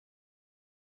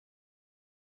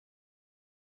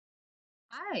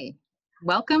Hi,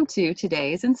 welcome to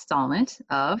today's installment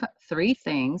of Three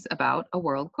Things About a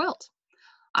World Quilt.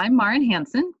 I'm Marin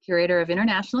Hanson, Curator of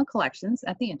International Collections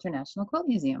at the International Quilt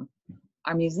Museum.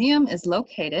 Our museum is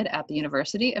located at the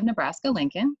University of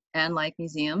Nebraska-Lincoln, and like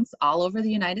museums all over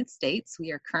the United States,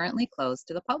 we are currently closed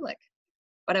to the public.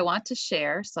 But I want to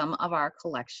share some of our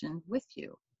collection with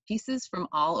you, pieces from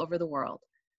all over the world.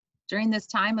 During this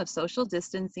time of social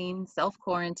distancing,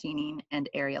 self-quarantining, and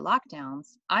area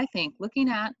lockdowns, I think looking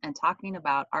at and talking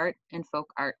about art and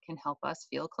folk art can help us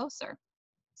feel closer.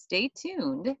 Stay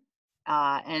tuned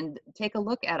and take a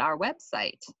look at our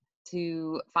website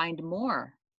to find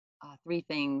more Three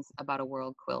Things About a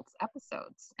World Quilts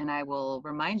episodes. And I will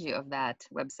remind you of that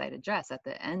website address at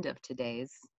the end of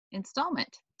today's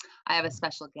installment. I have a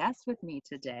special guest with me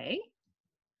today,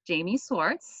 Jamie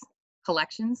Swartz,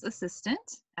 Collections Assistant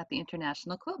at the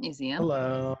International Quilt Museum.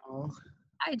 Hello.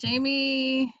 Hi,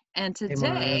 Jamie. And Hey, Marin.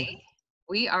 today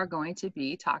we are going to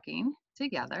be talking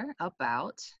together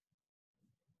about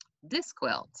this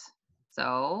quilt.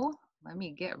 So let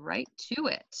me get right to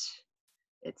it.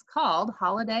 It's called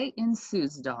Holiday in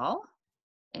Suzdal,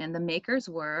 and the makers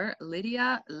were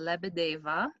Lidya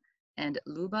Lebedeva and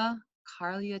Luba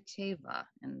Karlycheva.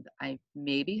 And I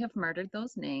maybe have murdered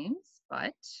those names,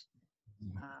 but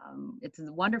it's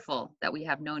wonderful that we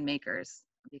have known makers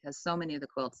because so many of the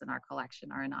quilts in our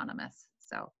collection are anonymous.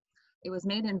 So it was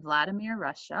made in Vladimir,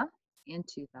 Russia in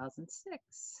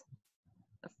 2006.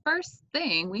 The first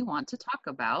thing we want to talk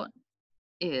about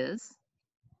is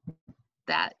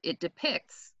that it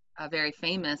depicts a very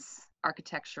famous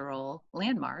architectural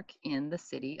landmark in the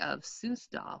city of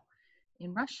Suzdal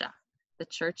in Russia, the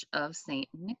Church of St.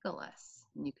 Nicholas.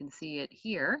 And you can see it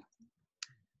here.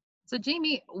 So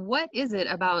Jamie, what is it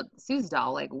about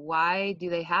Suzdal? Like, why do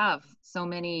they have so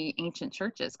many ancient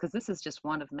churches? Because this is just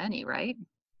one of many, right?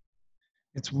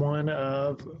 It's one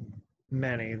of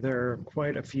many. There are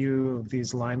quite a few of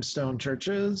these limestone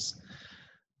churches.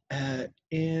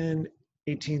 In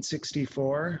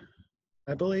 1864,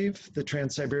 I believe, the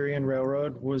Trans-Siberian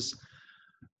Railroad was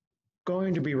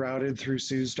going to be routed through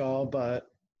Suzdal, but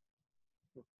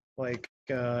like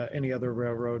any other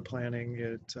railroad planning,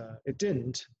 it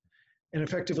didn't, and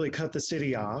effectively cut the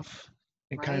city off.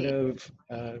 It kind of,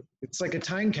 it's like a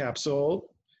time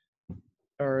capsule,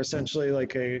 or essentially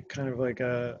like a kind of like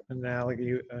a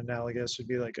analogous would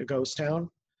be like a ghost town,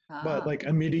 but like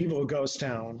a medieval ghost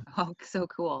town. Oh, so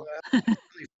cool. Really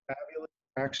fabulous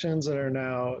attractions that are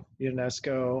now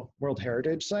UNESCO World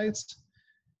Heritage Sites.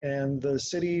 And the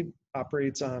city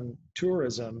operates on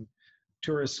tourism.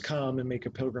 Tourists come and make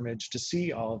a pilgrimage to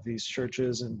see all of these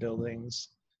churches and buildings.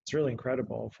 It's really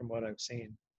incredible from what I've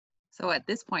seen. So at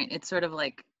this point, it's sort of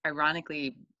like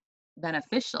ironically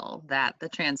beneficial that the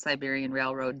Trans-Siberian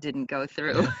Railroad didn't go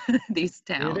through these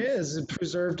towns. It is. It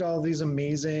preserved all these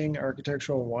amazing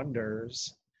architectural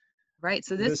wonders. Right.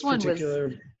 So this one particular,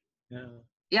 was. Yeah.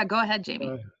 Yeah, go ahead,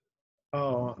 Jamie.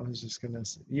 Oh, I was just gonna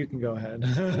say, you can go ahead.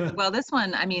 Well, this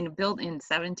one, I mean, built in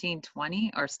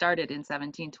 1720 or started in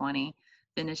 1720,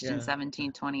 finished in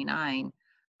 1729.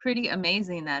 Pretty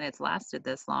amazing that it's lasted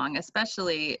this long,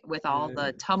 especially with all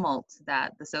the tumult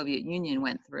that the Soviet Union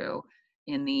went through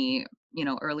in the,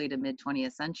 early to mid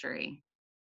 20th century.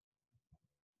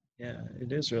 Yeah,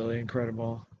 it is really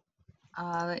incredible.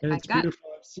 And it's I've got.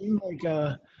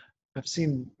 beautiful. I've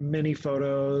seen many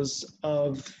photos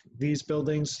of these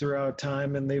buildings throughout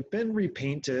time, and they've been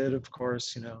repainted, of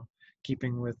course,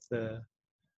 keeping with the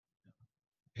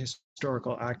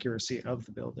historical accuracy of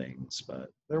the buildings, but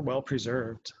they're well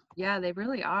preserved. Yeah, they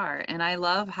really are. And I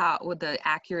love how with the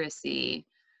accuracy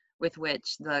with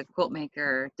which the quilt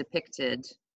maker depicted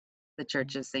the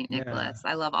Church of St. Nicholas.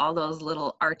 I love all those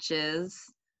little arches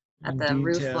at the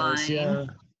roof line. Yeah.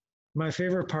 My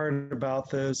favorite part about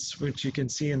this, which you can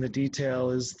see in the detail,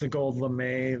 is the gold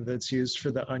lame that's used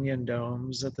for the onion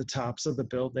domes at the tops of the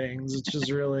buildings, which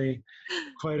is really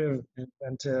quite an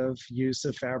inventive use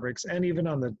of fabrics, and even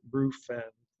on the roof and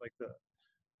like the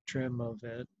trim of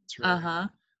it. It's really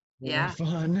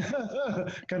fun,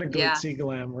 kind of glitzy,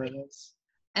 glamorous.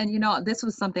 And this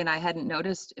was something I hadn't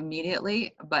noticed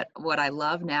immediately, but what I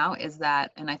love now is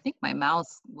that, and I think my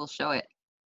mouse will show it,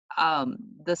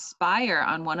 the spire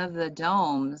on one of the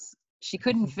domes, she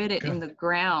couldn't fit it in the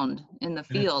ground in the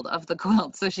field of the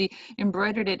quilt, so she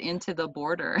embroidered it into the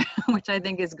border, which I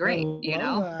think is great.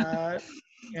 That.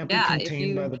 Can't be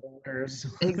contained by the borders.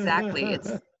 Exactly,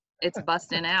 it's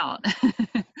busting out.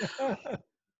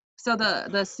 So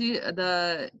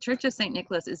the Church of St.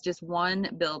 Nicholas is just one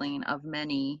building of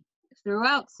many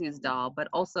throughout Suzdal, but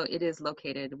also it is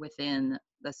located within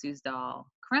the Suzdal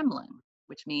Kremlin,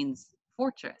 which means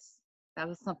fortress. That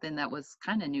was something that was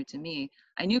kind of new to me.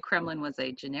 I knew Kremlin was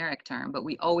a generic term, but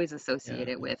we always associate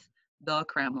Yeah. it with the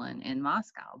Kremlin in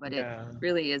Moscow. But it Yeah.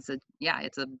 really is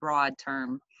it's a broad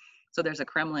term. So there's a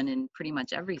Kremlin in pretty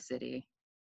much every city.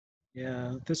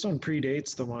 Yeah. This one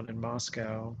predates the one in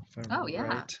Moscow, if I Oh, remember yeah.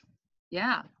 right.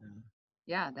 Yeah. Yeah.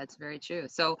 Yeah, that's very true.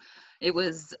 So it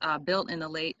was built in the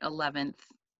late 11th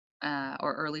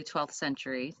or early 12th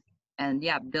century. And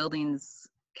yeah, buildings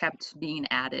kept being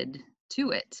added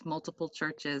to it, multiple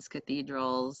churches,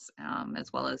 cathedrals,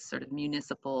 as well as sort of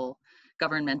municipal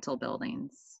governmental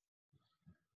buildings.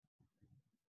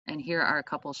 And here are a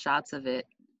couple shots of it.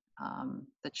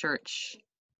 The church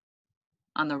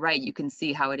on the right, you can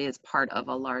see how it is part of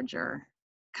a larger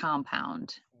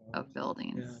compound of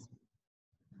buildings. Yeah.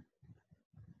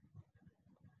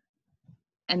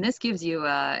 And this gives you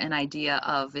an idea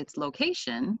of its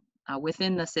location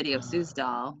within the city of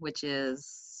Suzdal, which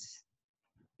is,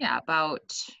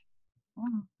 about,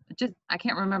 I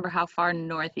can't remember how far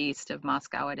northeast of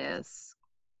Moscow it is.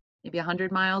 Maybe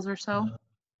 100 miles or so?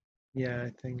 Yeah,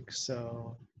 I think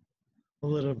so. A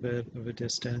little bit of a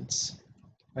distance,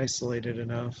 isolated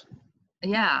enough.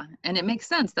 Yeah, and it makes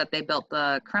sense that they built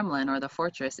the Kremlin or the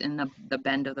fortress in the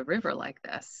bend of the river like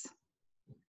this.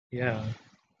 Yeah.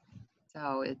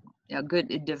 So a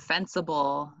good,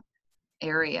 defensible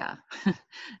area.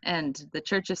 And the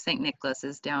Church of St. Nicholas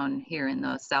is down here in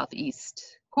the southeast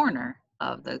corner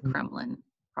of the Kremlin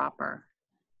proper.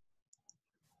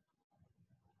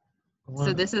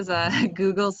 So this is a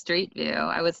Google Street View.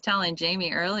 I was telling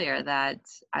Jamie earlier that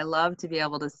I love to be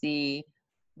able to see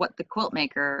what the quilt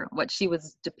maker, what she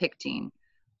was depicting.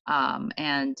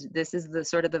 And this is the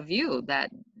sort of the view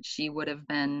that she would have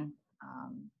been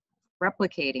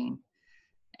replicating.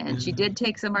 And she did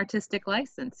take some artistic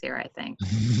license here, I think.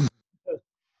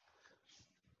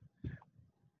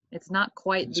 It's not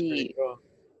quite It's pretty cool.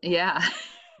 yeah,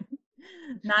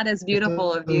 not as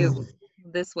beautiful a view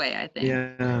this way, I think.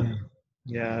 Yeah.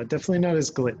 Yeah, definitely not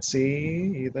as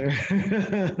glitzy either.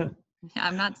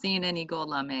 I'm not seeing any gold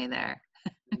lame there.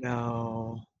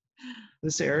 No.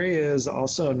 This area is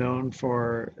also known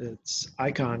for its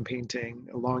icon painting,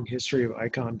 a long history of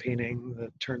icon painting that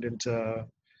turned into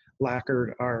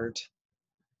lacquered art.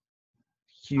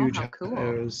 Oh, Huge how cool.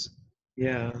 house.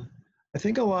 Yeah. I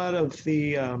think a lot of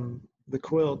the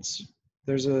quilts,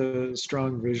 there's a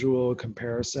strong visual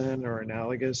comparison or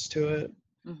analogous to it.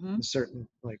 Mm-hmm. A certain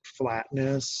like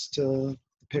flatness to the Mm-hmm.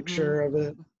 picture of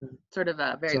it. Sort of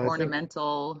a very So I think,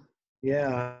 ornamental.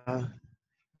 yeah,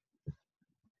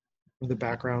 the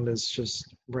background is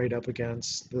just right up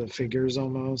against the figures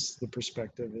almost. The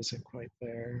perspective isn't quite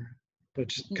there, but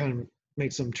just kind of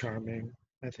makes them charming,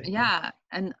 I think. Yeah,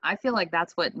 and I feel like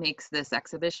that's what makes this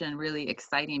exhibition really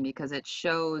exciting because it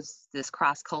shows this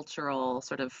cross-cultural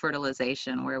sort of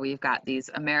fertilization where we've got these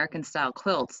American style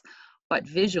quilts, but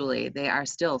visually they are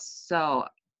still so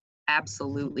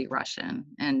absolutely Russian.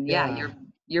 And yeah, Yeah.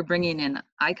 you're bringing in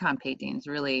icon paintings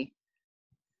really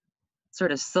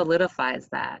sort of solidifies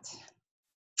that.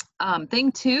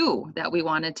 Thing two that we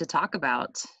wanted to talk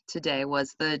about today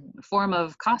was the form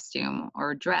of costume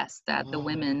or dress that the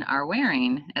women are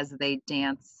wearing as they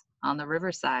dance on the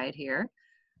riverside here.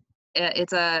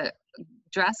 It's a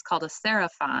dress called a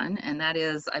sarafan, and that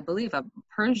is, I believe, a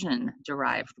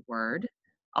Persian-derived word,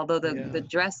 although the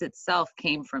dress itself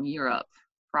came from Europe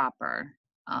proper.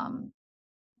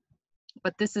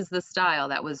 But this is the style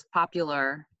that was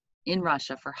popular in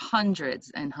Russia for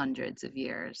hundreds and hundreds of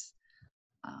years.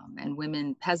 And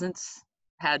women, peasants,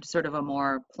 had sort of a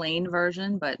more plain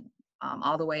version, but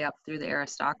all the way up through the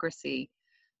aristocracy,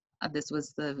 this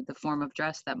was the form of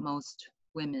dress that most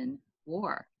women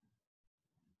wore.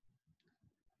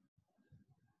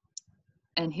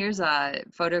 And here's a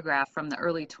photograph from the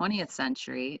early 20th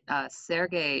century.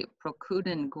 Sergei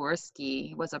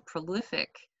Prokudin-Gorsky was a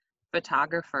prolific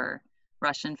photographer,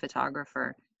 Russian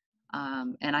photographer.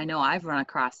 And I know I've run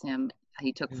across him.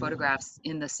 He took photographs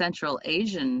in the Central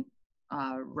Asian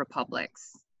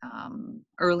republics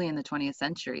early in the 20th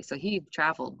century. So he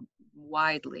traveled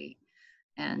widely,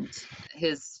 and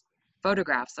his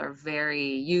photographs are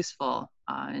very useful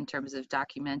in terms of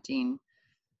documenting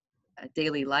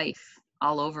daily life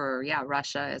all over,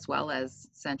 Russia as well as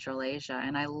Central Asia.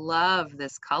 And I love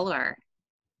this color.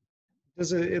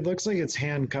 It looks like it's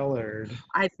hand colored.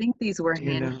 I think these were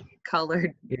hand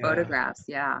colored photographs.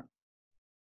 Yeah.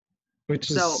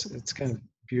 Which is, it's kind of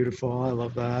beautiful. I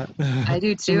love that. I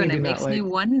do So too. And it maybe not makes me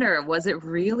wonder, was it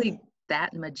really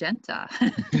that magenta?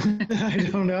 I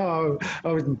don't know.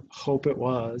 I would hope it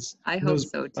was. I hope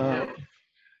so too.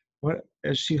 What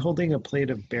is she holding, a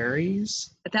plate of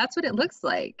berries? That's what it looks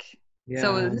like.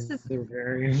 So Yeah, this is, they're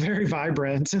very, very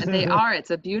vibrant. they are,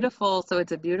 it's a beautiful, so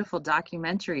it's a beautiful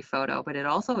documentary photo, but it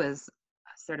also is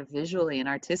sort of visually and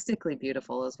artistically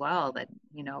beautiful as well, that,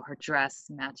 you know, her dress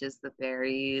matches the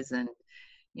berries and,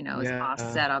 you know, is Yeah,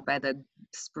 offset up by the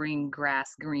spring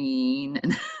grass green.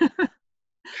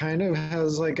 kind of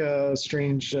has like a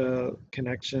strange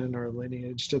connection or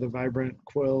lineage to the vibrant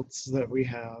quilts that we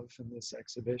have in this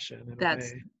exhibition in a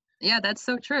That's, way. yeah, that's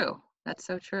so true. That's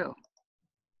so true.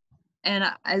 And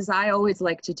as I always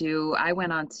like to do, I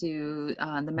went on to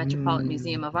the Metropolitan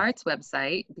Museum Mm, of Art's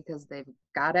website because they've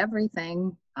got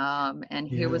everything. And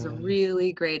here was a yeah.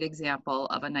 really great example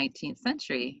of a 19th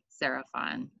century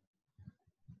seraphon.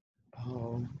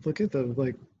 Oh, look at the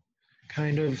like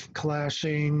kind of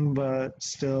clashing but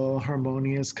still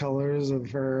harmonious colors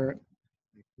of her,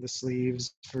 the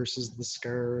sleeves versus the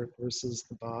skirt versus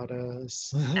the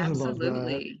bodice. I love that.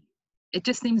 Absolutely. It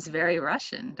just seems very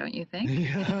Russian, don't you think?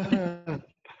 Yeah,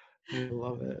 I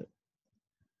love it.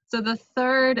 So the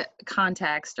third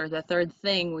context, or the third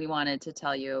thing we wanted to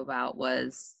tell you about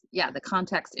was, yeah, the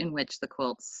context in which the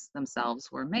quilts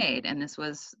themselves were made. And this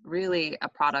was really a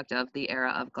product of the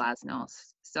era of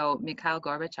glasnost. So Mikhail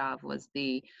Gorbachev was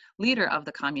the leader of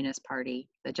the Communist Party,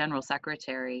 the general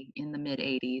secretary in the mid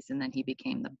 80s, and then he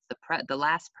became the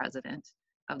last president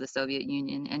of the Soviet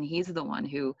Union. And he's the one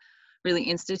who really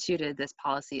instituted this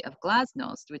policy of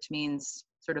glasnost, which means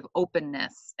sort of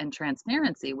openness and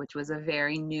transparency, which was a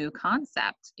very new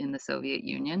concept in the Soviet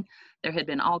Union. There had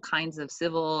been all kinds of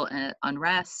civil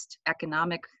unrest,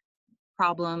 economic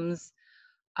problems,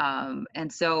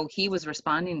 and so he was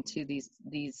responding to this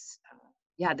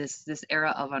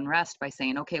era of unrest by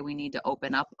saying, okay, we need to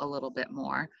open up a little bit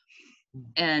more.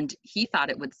 And he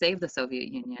thought it would save the Soviet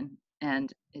Union,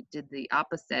 and it did the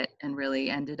opposite and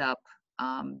really ended up,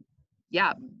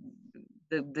 yeah,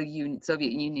 the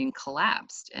Soviet Union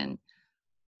collapsed. And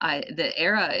the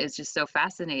era is just so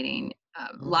fascinating.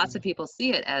 Lots of Oh, people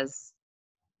see it as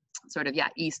sort of, yeah,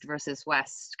 East versus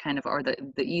West kind of, or the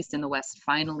East and the West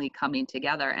finally coming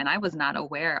together. And I was not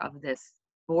aware of this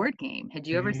board game. Had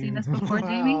you ever seen game. this before,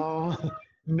 Jamie? Wow.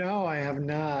 No, I have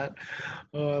not.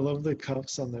 Oh, I love the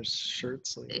cuffs on their shirt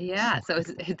sleeves. Yeah, so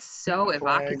it's so Like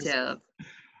flags. evocative.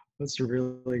 That's a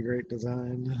really great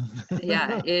design.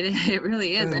 Yeah, it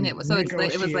really is. And And it was, so it's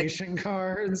like, it was like, negotiation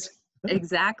cards.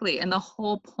 exactly. And the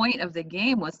whole point of the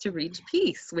game was to reach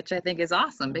peace, which I think is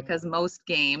awesome, because most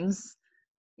games,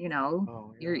 you know,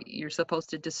 Oh yeah. you're supposed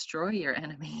to destroy your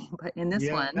enemy. But in this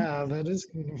Yeah, one, that is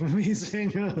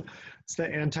amazing. It's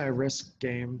the anti-risk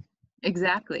game.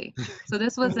 exactly. So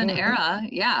this was an era,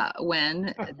 yeah,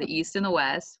 when the East and the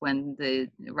West, when the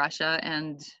Russia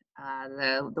and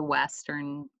the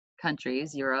Western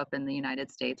countries, Europe and the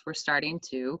United States, were starting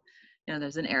to, you know,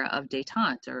 there's an era of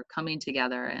détente, or coming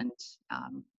together and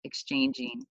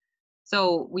exchanging.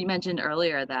 So we mentioned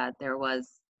earlier that there was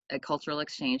a cultural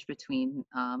exchange between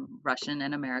Russian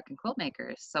and American quilt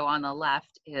makers. So on the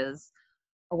left is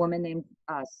a woman named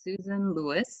Susan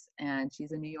Lewis, and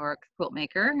she's a New York quilt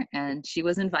maker, and she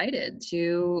was invited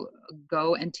to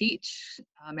go and teach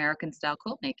American style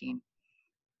quilt making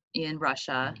in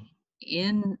Russia,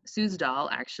 in Suzdal,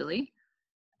 actually,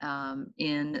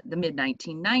 in the mid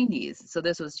 1990s. So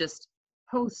this was just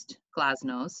post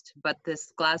Glasnost, but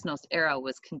this Glasnost era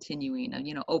was continuing,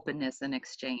 you know, openness and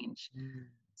exchange.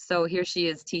 So here she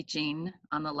is teaching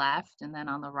on the left, and then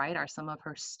on the right are some of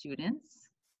her students.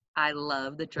 I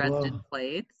love the I love. Dresden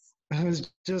plates. I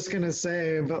was just gonna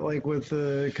say, but like with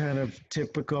the kind of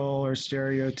typical or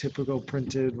stereotypical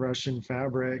printed Russian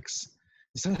fabrics,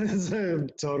 so it's a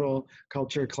total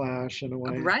culture clash in a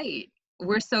way. Right.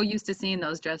 We're so used to seeing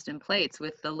those Dresden plates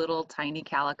with the little tiny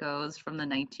calicos from the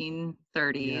 1930s,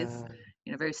 Yeah.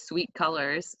 you know, very sweet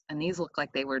colors. And these look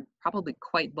like they were probably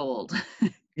quite bold.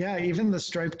 Yeah, even the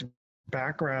striped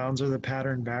backgrounds or the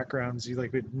pattern backgrounds, you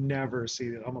like would never see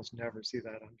it, almost never see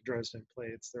that on Dresden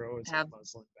plates. They're always like Ab-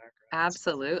 muslin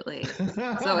Absolutely.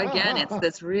 So again, it's backgrounds.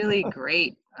 this really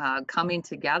great coming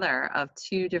together of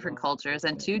two different Love cultures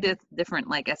and it. two different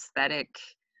like aesthetic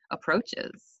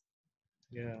approaches.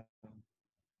 Yeah,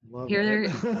 love Here,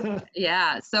 it.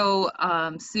 yeah. So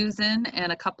Susan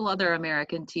and a couple other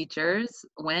American teachers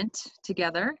went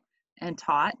together and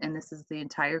taught, and this is the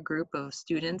entire group of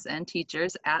students and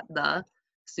teachers at the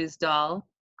Suzdal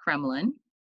Kremlin.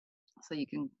 So you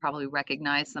can probably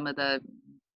recognize some of the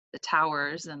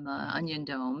towers and the onion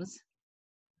domes.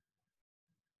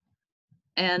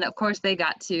 And of course, they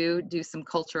got to do some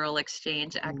cultural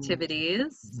exchange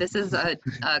activities. This is a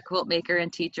quilt maker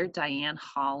and teacher, Diane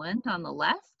Holland, on the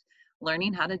left,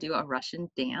 learning how to do a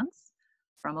Russian dance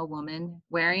from a woman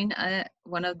wearing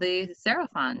one of the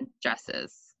seraphon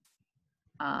dresses.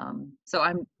 So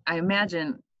I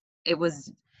imagine it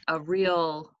was a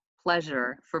real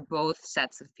pleasure for both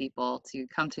sets of people to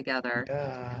come together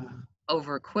Yeah.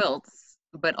 over quilts,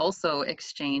 but also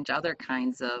exchange other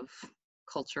kinds of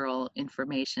cultural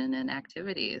information and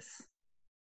activities.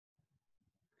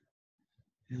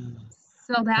 Yeah.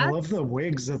 So I love that's, the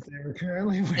wigs that they're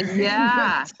currently wearing.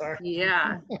 yeah, Sorry.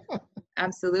 yeah,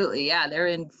 absolutely. Yeah, they're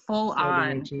in full So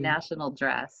on imagine. national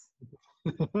dress.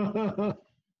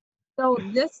 So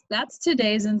that's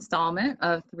today's installment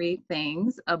of 3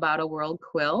 Things About a World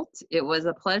Quilt. It was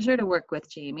a pleasure to work with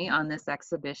Jamie on this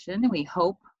exhibition, and we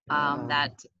hope Yeah.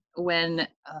 that when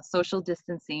social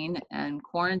distancing and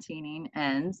quarantining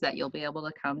ends, that you'll be able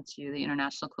to come to the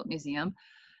International Quilt Museum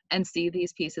and see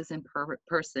these pieces in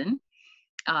person.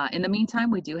 In the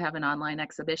meantime, we do have an online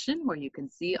exhibition where you can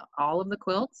see all of the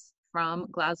quilts from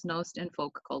Glasnost and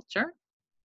folk culture.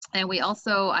 And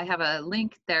I have a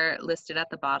link there listed at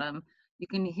the bottom. You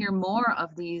can hear more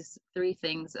of these 3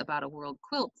 Things About a World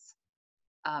Quilts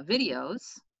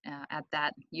videos at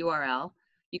that URL.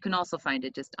 You can also find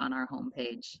it just on our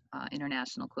homepage,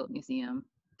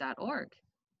 internationalquiltmuseum.org.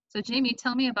 So Jamie,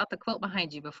 tell me about the quilt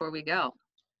behind you before we go.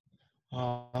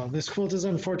 This quilt is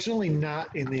unfortunately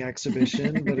not in the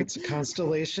exhibition, but it's a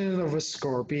constellation of a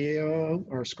Scorpio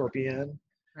or scorpion.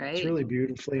 It's Right? really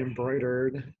beautifully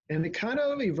embroidered, and it kind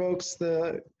of evokes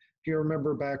if you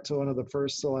remember back to one of the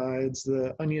first slides,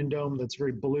 the onion dome that's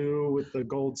very blue with the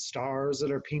gold stars that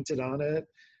are painted on it.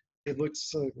 It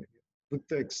looks like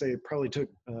they probably took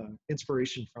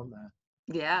inspiration from that.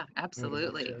 Yeah, I would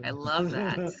absolutely. I love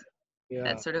that. imagine. That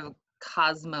Yeah. sort of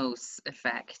cosmos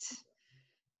effect.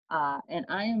 And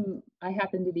I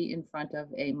happen to be in front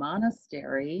of a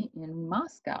monastery in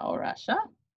Moscow, Russia.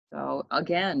 So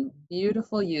again,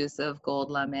 beautiful use of gold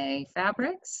lame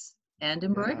fabrics and Yeah.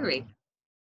 embroidery.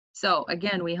 So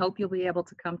again, we hope you'll be able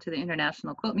to come to the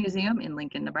International Quilt Museum in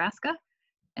Lincoln, Nebraska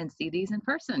and see these in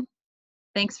person.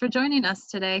 Thanks for joining us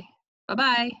today.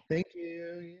 Bye-bye. Thank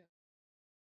you. Yeah.